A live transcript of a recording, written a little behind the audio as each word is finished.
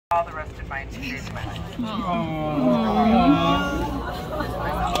all the rest of my days of my life.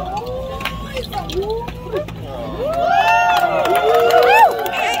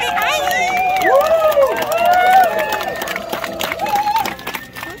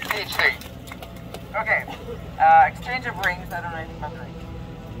 Page 3. Okay. Exchange of rings. I don't know anything about the rings.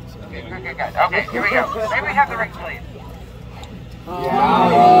 Okay, good. Okay, here we go. Maybe we have the rings, please. I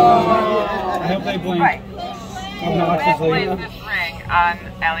hope they blink. Right. Obnoxiously. Place this ring on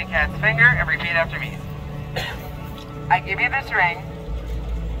Alley Cat's finger and repeat after me. I give you this ring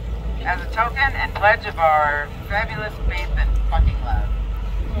as a token and pledge of our fabulous faith and fucking love.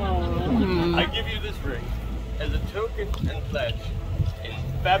 I give you this ring as a token and pledge in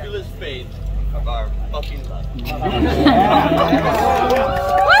fabulous faith of our fucking love.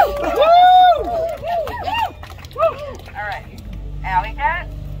 Alright. Alley Cat,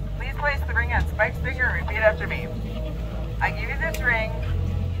 please place the ring on Spike's finger and repeat after me. I give you this ring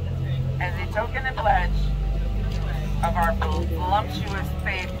as a token and pledge of our voluptuous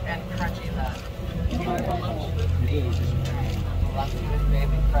faith and crunchy love. Voluptuous faith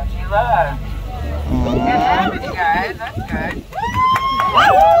and crunchy love. Good having you guys, that's good.